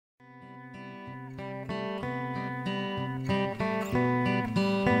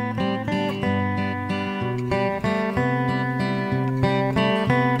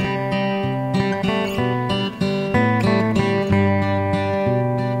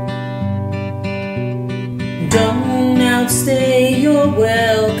outstay your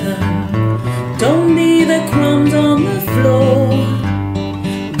welcome. Don't be the crumbs on the floor.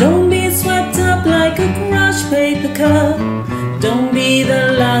 Don't be swept up like a crushed paper cup. Don't be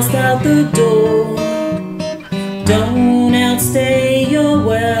the last out the door. Don't outstay your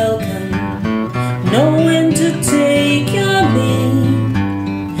welcome. Know when to take your leave.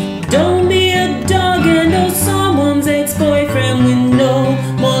 Don't be a dog and or someone's ex-boyfriend with no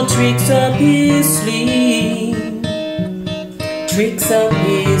more tricks up his sleeve. Tricks up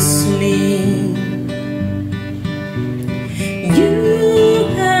his sleeve. You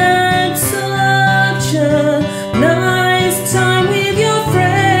had such a nice time with your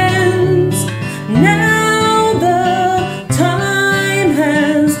friends. Now the time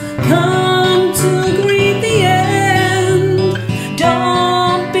has come to greet the end.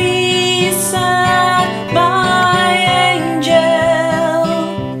 Don't be sad, my angel.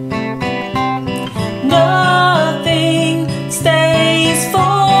 Nothing stays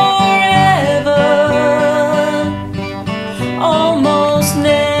forever. Almost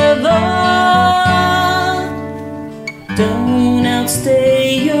never. Don't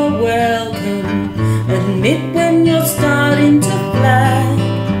outstay your welcome. Admit when you're starting to flag.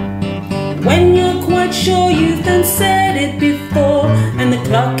 When you're quite sure you've done said it before and the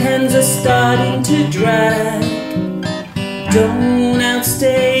clock hands are starting to drag. Don't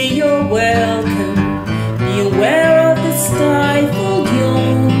outstay your welcome. Be aware of the stifled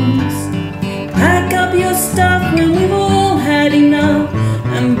yawns. Pack up your stuff when we've all had enough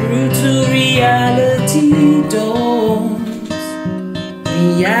and brutal reality dawns.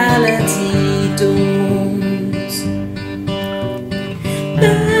 Reality dawns.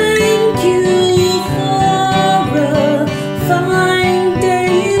 Thank you for a fine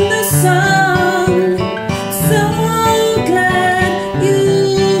day in the sun. So glad you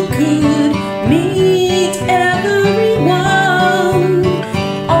could meet everyone.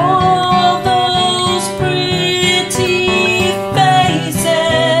 All those pretty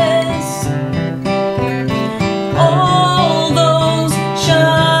faces, all those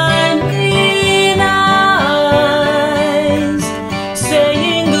shining eyes,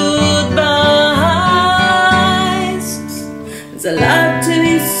 saying goodbyes. There's a lot to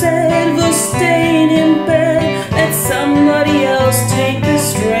be said for staying in bed. Let somebody else take the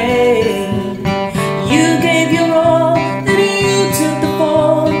strain. You gave your all, then you took the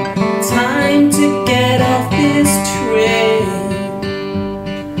fall. Time to get off this train.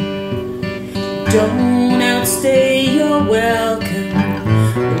 Don't outstay your welcome.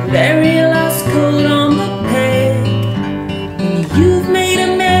 The very last coat on the peg. When you've made a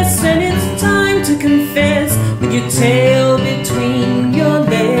mess and it's time to confess with your tail between your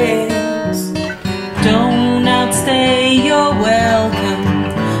legs. Don't outstay your welcome.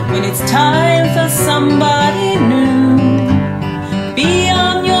 When it's time for somebody new, be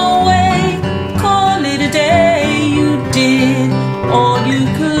on your way, call it a day. You did all you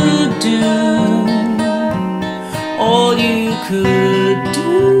could.